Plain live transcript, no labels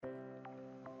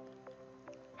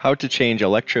How to change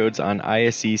electrodes on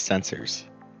ISE sensors.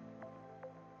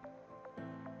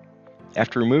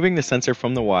 After removing the sensor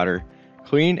from the water,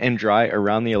 clean and dry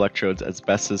around the electrodes as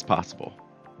best as possible.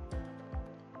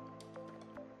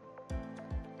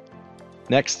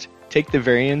 Next, take the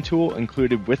varying tool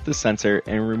included with the sensor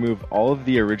and remove all of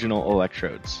the original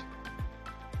electrodes.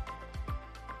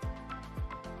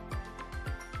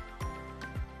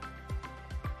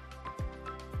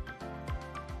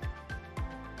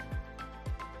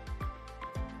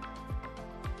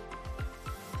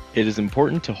 It is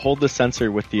important to hold the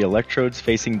sensor with the electrodes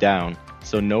facing down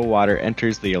so no water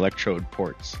enters the electrode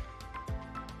ports.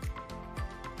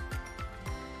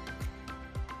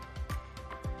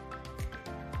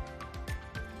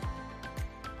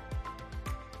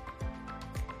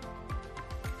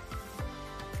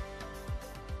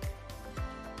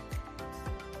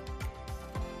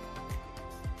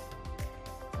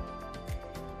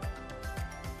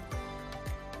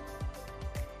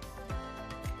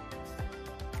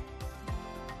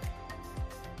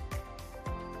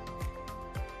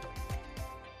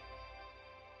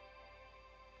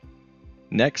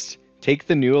 Next, take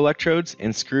the new electrodes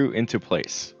and screw into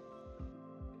place.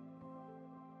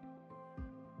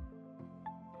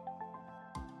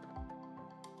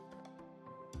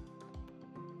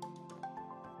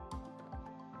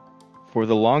 For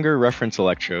the longer reference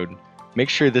electrode, make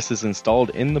sure this is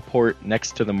installed in the port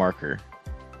next to the marker.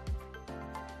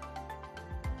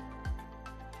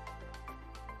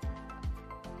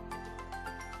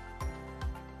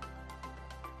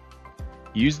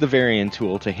 Use the varying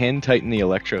tool to hand tighten the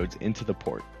electrodes into the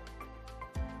port.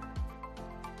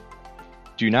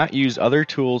 Do not use other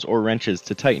tools or wrenches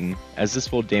to tighten, as this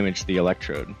will damage the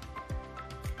electrode.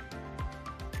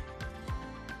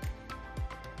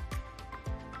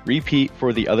 Repeat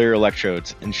for the other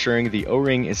electrodes, ensuring the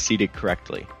O-ring is seated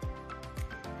correctly.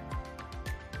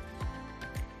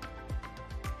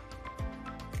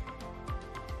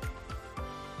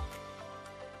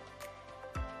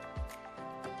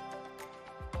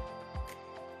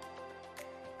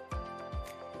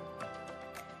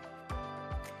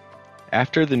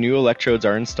 After the new electrodes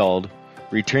are installed,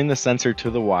 return the sensor to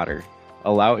the water,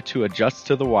 allow it to adjust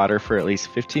to the water for at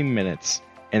least 15 minutes,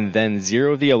 and then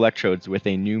zero the electrodes with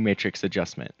a new matrix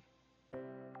adjustment.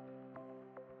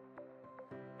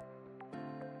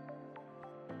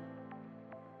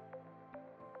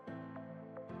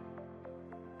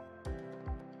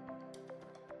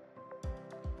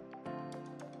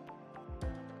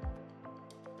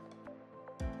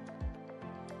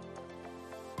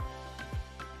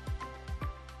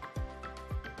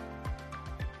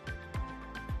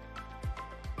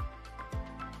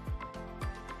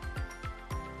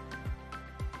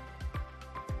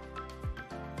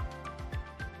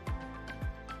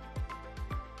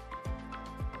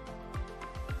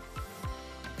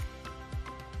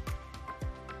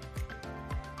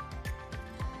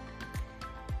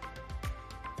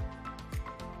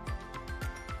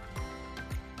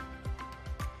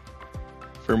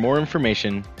 For more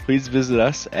information, please visit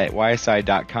us at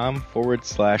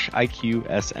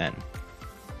ysi.com/IQSN.